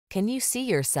Can you see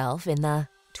yourself in the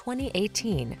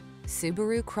 2018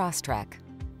 Subaru Crosstrek?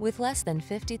 With less than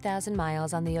 50,000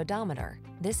 miles on the odometer,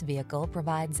 this vehicle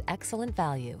provides excellent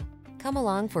value. Come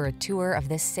along for a tour of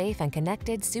this safe and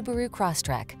connected Subaru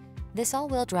Crosstrek. This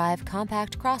all-wheel drive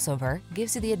compact crossover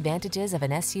gives you the advantages of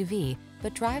an SUV,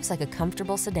 but drives like a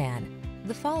comfortable sedan.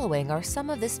 The following are some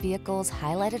of this vehicle's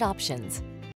highlighted options: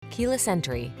 keyless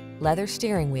entry, leather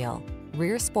steering wheel,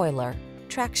 rear spoiler,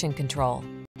 traction control,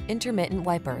 intermittent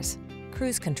wipers,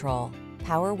 cruise control,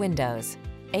 power windows,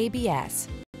 ABS,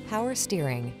 power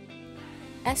steering.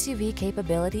 SUV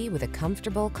capability with a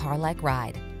comfortable car-like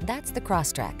ride. That's the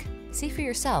Crosstrek. See for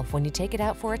yourself when you take it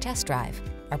out for a test drive.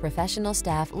 Our professional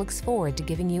staff looks forward to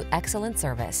giving you excellent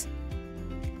service.